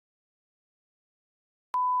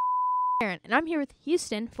Aaron, and I'm here with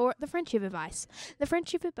Houston for the Friendship Advice. The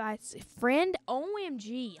Friendship Advice, friend,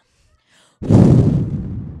 OMG.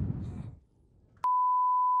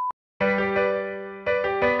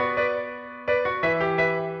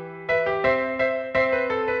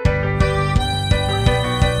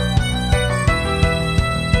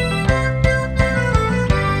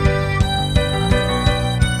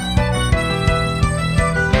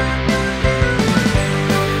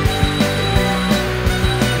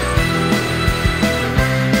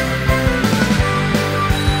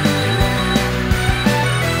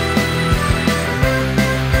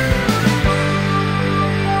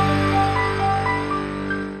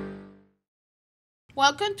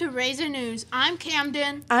 Welcome to Razor News. I'm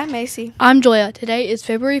Camden. I'm Macy. I'm Joya. Today is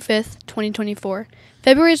February 5th, 2024.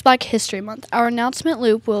 February is Black History Month. Our announcement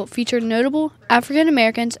loop will feature notable African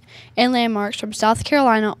Americans and landmarks from South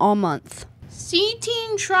Carolina all month.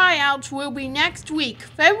 C-Teen tryouts will be next week,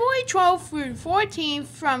 February 12th through 14th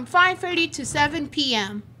from 5:30 to 7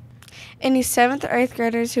 p.m. Any 7th or 8th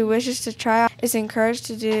graders who wishes to try out is encouraged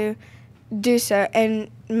to do so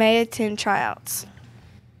and may attend tryouts.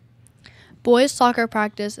 Boys soccer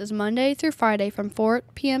practice is Monday through Friday from 4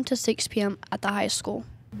 p.m. to 6 p.m. at the high school.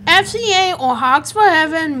 FCA or Hogs for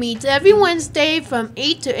Heaven meets every Wednesday from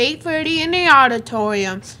 8 to 8:30 in the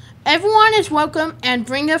auditorium. Everyone is welcome and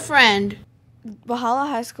bring a friend. Walhalla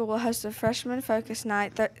High School will host a freshman focus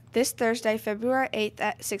night this Thursday, February 8th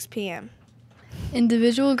at 6 p.m.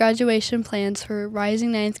 Individual graduation plans for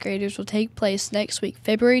rising 9th graders will take place next week,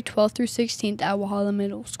 February 12th through 16th at Walhalla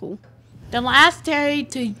Middle School. The last day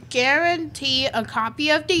to guarantee a copy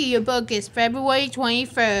of the yearbook is February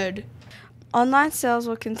 23rd. Online sales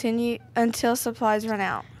will continue until supplies run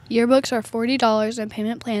out. Yearbooks are $40 and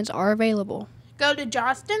payment plans are available. Go to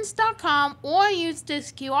jostens.com or use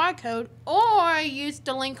this QR code or use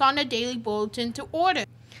the link on the Daily Bulletin to order.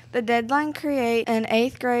 The deadline to create an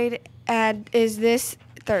 8th grade ad is this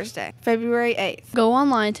Thursday, February 8th. Go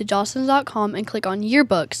online to jostens.com and click on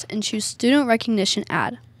Yearbooks and choose Student Recognition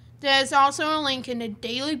Ad. There's also a link in the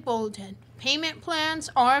Daily Bulletin. Payment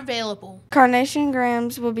plans are available. Carnation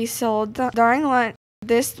grams will be sold during lunch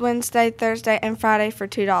this Wednesday, Thursday, and Friday for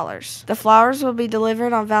 $2. The flowers will be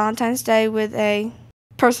delivered on Valentine's Day with a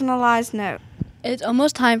personalized note. It's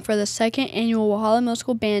almost time for the second annual Walhalla Middle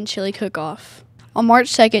School Band Chili Cook-Off. On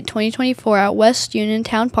March 2nd, 2024, at West Union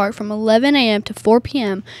Town Park from 11 a.m. to 4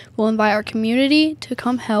 p.m., we'll invite our community to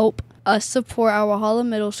come help us support our Walhalla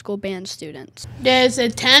Middle School band students. There's a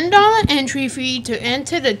 $10 entry fee to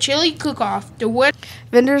enter the chili cook-off.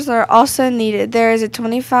 Vendors are also needed. There is a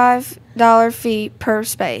 $25 fee per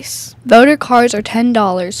space. Voter cards are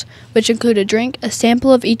 $10, which include a drink, a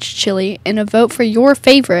sample of each chili, and a vote for your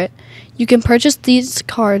favorite. You can purchase these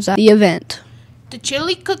cards at the event. The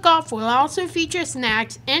chili cook-off will also feature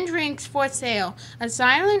snacks and drinks for sale, a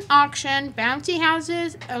silent auction, bouncy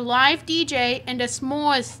houses, a live DJ, and a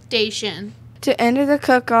s'mores station. To enter the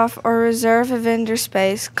cook-off or reserve a vendor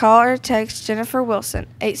space, call or text Jennifer Wilson,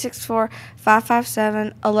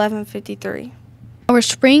 864-557-1153. Our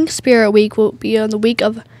Spring Spirit Week will be on the week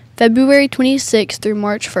of February 26th through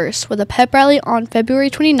March 1st, with a pep rally on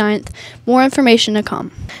February 29th. More information to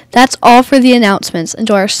come. That's all for the announcements.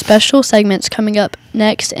 Enjoy our special segments coming up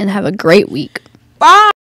next and have a great week.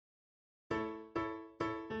 Bye!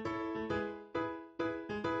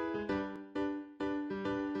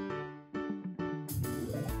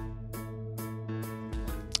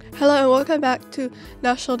 Hello and welcome back to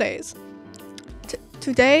National Days.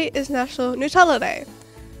 Today is National Nutella Day,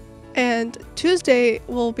 and Tuesday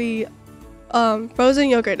will be Frozen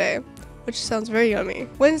Yogurt Day, which sounds very yummy.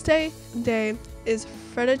 Wednesday day is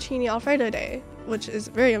Fettuccine Alfredo Day, which is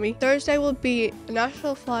very yummy. Thursday will be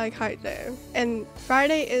National Fly Kite Day, and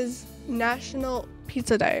Friday is National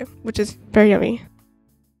Pizza Day, which is very yummy.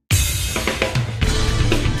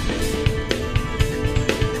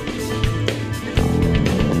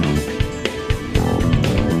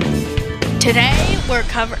 Today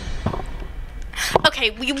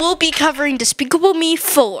we will be covering Despicable Me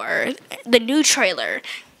 4, the new trailer.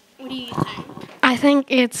 What do you think? I think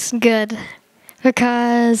it's good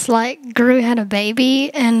because Gru had a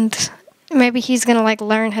baby and maybe he's gonna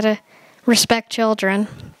learn how to respect children.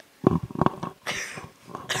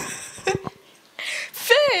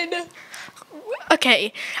 Finn!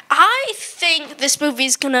 Okay, I think this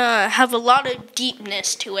movie's gonna have a lot of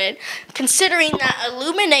deepness to it, considering that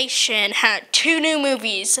Illumination had 2 new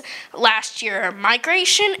movies last year,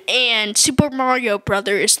 Migration and Super Mario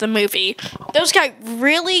Brothers, the movie. Those got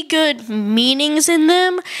really good meanings in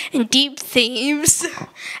them and deep themes,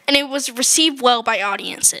 and it was received well by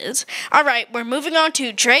audiences. Alright, we're moving on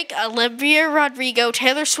to Drake, Olivia Rodrigo,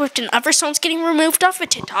 Taylor Swift, and other songs getting removed off of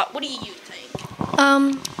TikTok. What do you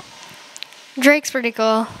think? Drake's pretty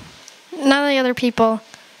cool. None of the other people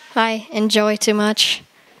I enjoy too much.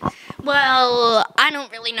 Well, I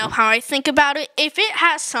don't really know how I think about it. If it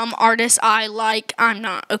has some artists I like, I'm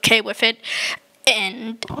not okay with it.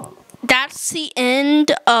 And that's the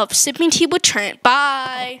end of Sipping Tea with Trent.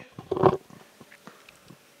 Bye.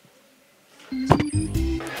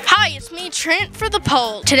 Hi, it's me, Trent, for the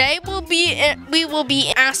poll. Today we will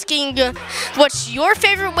be asking what's your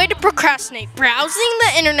favorite way to procrastinate? Browsing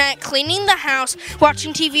the internet, cleaning the house,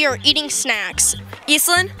 watching TV, or eating snacks?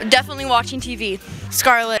 Eastlyn, definitely watching TV.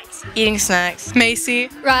 Scarlett, eating snacks. Macy,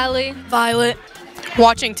 Riley, Violet,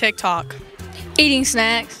 watching TikTok. eating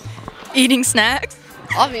snacks. Eating snacks?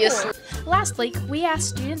 Obviously. Last week, we asked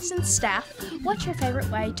students and staff, what's your favorite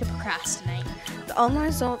way to procrastinate? The online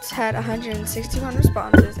results had 161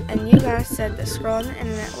 responses, and you guys said that scrolling the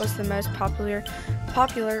internet was the most popular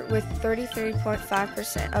with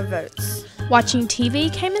 33.5% of votes. Watching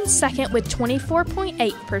TV came in second with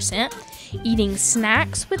 24.8%, eating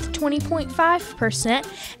snacks with 20.5%,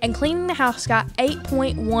 and cleaning the house got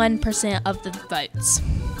 8.1% of the votes.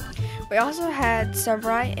 We also had some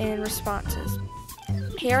write-in responses.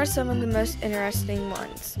 Here are some of the most interesting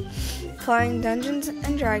ones. Playing Dungeons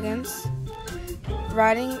and Dragons,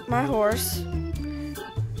 riding my horse,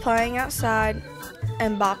 playing outside,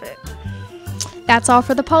 and bop it. That's all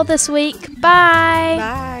for the poll this week. Bye.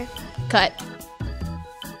 Bye. Cut.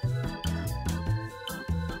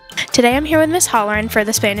 Today I'm here with Miss Holleran for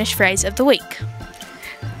the Spanish phrase of the week.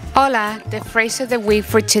 Hola, the phrase of the week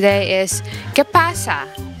for today is ¿Qué pasa?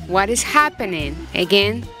 What is happening?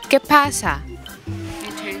 Again, ¿Qué pasa?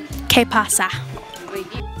 ¿Qué pasa?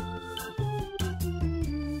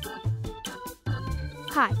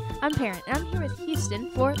 Hi, I'm Parent, and I'm here with Houston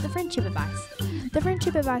for the Friendship Advice. The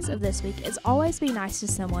Friendship Advice of this week is always be nice to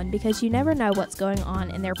someone because you never know what's going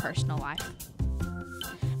on in their personal life.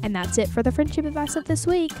 And that's it for the Friendship Advice of this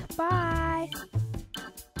week. Bye!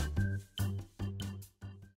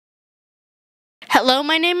 Hello,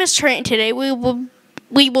 my name is Trent, and today we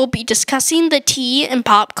will be discussing the tea and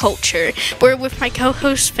pop culture. We're with my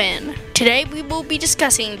co-host Finn. Today we will be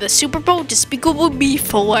discussing the Super Bowl Despicable Me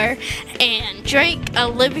 4 and Drake,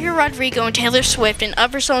 Olivia Rodrigo, and Taylor Swift and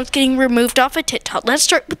other songs getting removed off of TikTok. Let's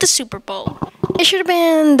start with the Super Bowl. It should have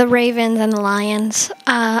been the Ravens and the Lions.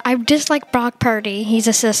 I dislike Brock Purdy. He's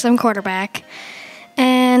a system quarterback.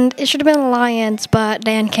 And it should have been the Lions, but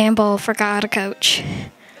Dan Campbell forgot to coach.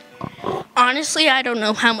 Honestly, I don't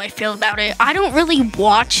know how I feel about it. I don't really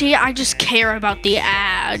watch it. I just care about the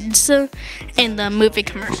ads and the movie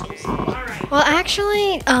commercials. Well,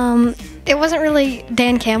 actually, it wasn't really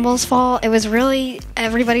Dan Campbell's fault. It was really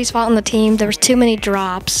everybody's fault on the team. There was too many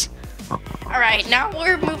drops. Alright, now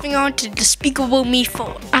we're moving on to Despicable Me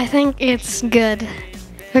 4. I think it's good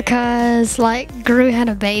because, Gru had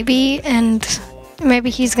a baby, and maybe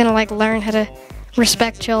he's going to, learn how to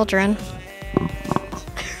respect children.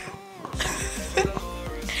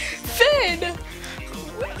 Finn!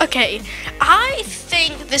 Okay, I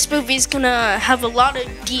think this movie's gonna have a lot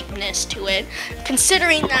of deepness to it,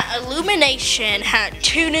 considering that Illumination had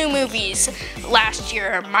 2 new movies last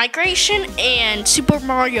year, Migration and Super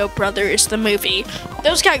Mario Brothers, the movie.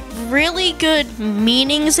 Those got really good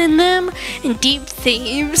meanings in them and deep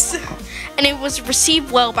themes, and it was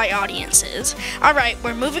received well by audiences. Alright,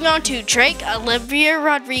 we're moving on to Drake, Olivia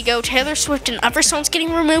Rodrigo, Taylor Swift, and other songs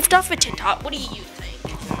getting removed off of TikTok. What do you think?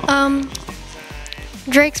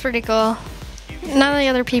 Drake's pretty cool. None of the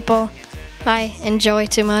other people I enjoy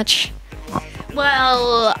too much.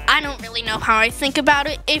 Well, I don't really know how I think about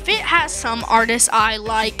it. If it has some artists I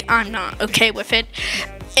like, I'm not okay with it.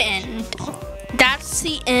 And that's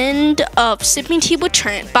the end of Sipping Tea with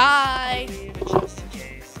Trent. Bye.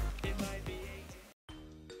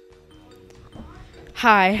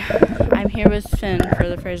 Hi, I'm here with Finn for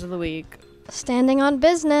the phrase of the week. Standing on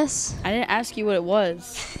business. I didn't ask you what it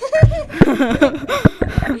was.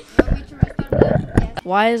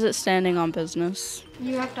 Why is it standing on business?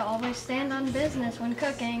 You have to always stand on business when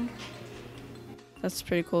cooking. That's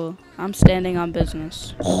pretty cool. I'm standing on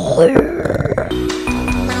business.